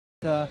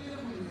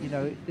You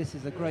know, this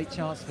is a great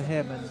chance for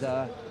him, and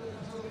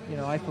you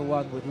know, I for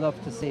one would love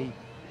to see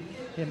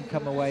him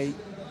come away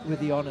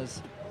with the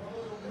honours.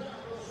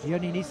 He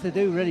only needs to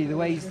do, really, the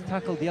way he's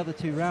tackled the other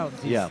two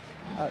rounds. He's,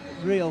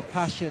 real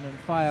passion and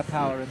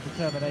firepower and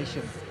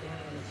determination.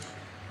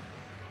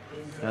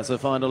 As a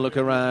final look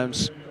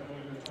around,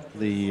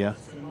 the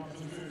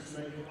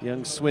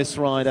young Swiss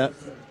rider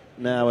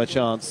now a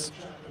chance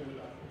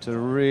to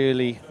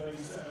really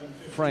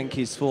frank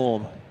his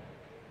form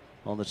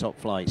on the top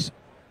flight.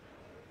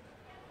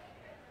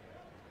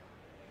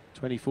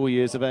 24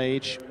 years of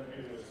age.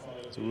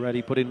 He's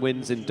already put in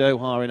wins in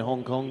Doha in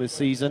Hong Kong this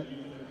season.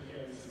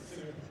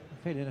 I'm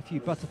feeling a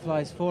few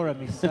butterflies for him.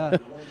 He's got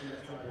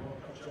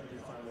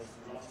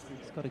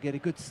to get a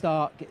good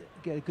start,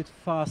 get a good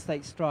fast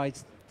 8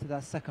 strides to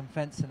that second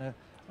fence and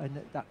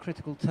that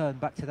critical turn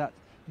back to that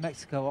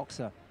Mexico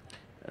Oxer.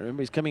 I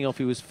remember he's coming off,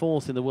 he was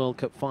 4th in the World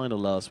Cup final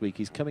last week.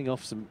 He's coming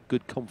off some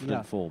good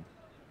confident form.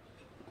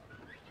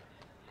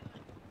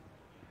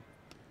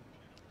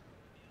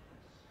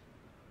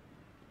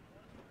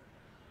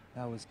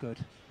 That was good.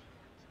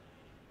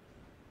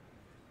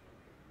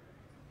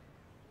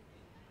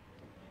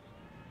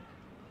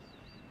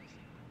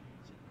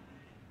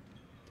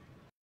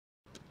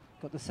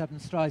 Got the 7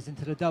 strides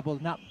into the double,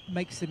 and that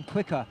makes him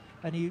quicker.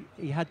 And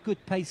he had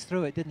good pace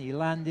through it, didn't he? He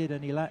landed,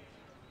 and he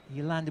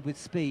landed with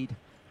speed.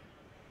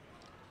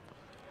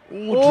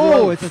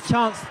 Oh, it's a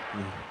chance.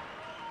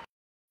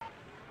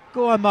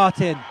 Go on,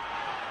 Martin.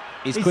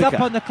 He's up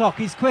on the clock.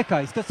 He's quicker.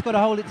 He's just got to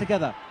hold it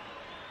together.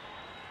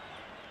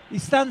 He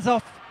stands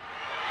off.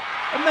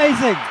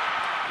 Amazing.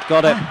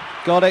 Got it.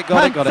 Got it.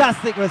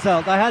 Fantastic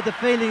result. I had the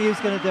feeling he was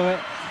going to do it.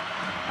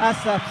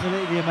 That's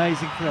absolutely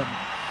amazing for him.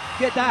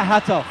 Get that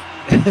hat off.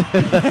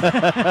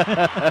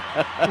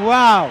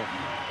 Wow.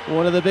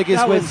 One of the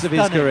biggest wins of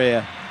his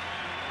career.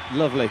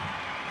 Lovely.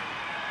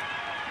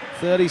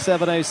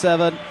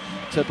 37.07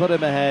 to put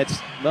him ahead.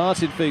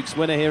 Martin Fuchs,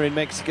 winner here in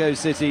Mexico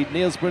City.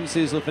 Niels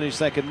Brunshuis will finish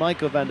second.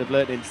 Michael van der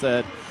Vleuten in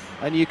third.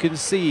 And you can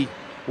see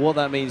what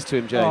that means to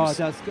him, James.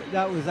 Oh,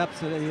 that was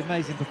absolutely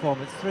amazing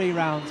performance. 3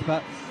 rounds,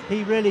 but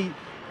he really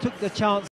took the chance.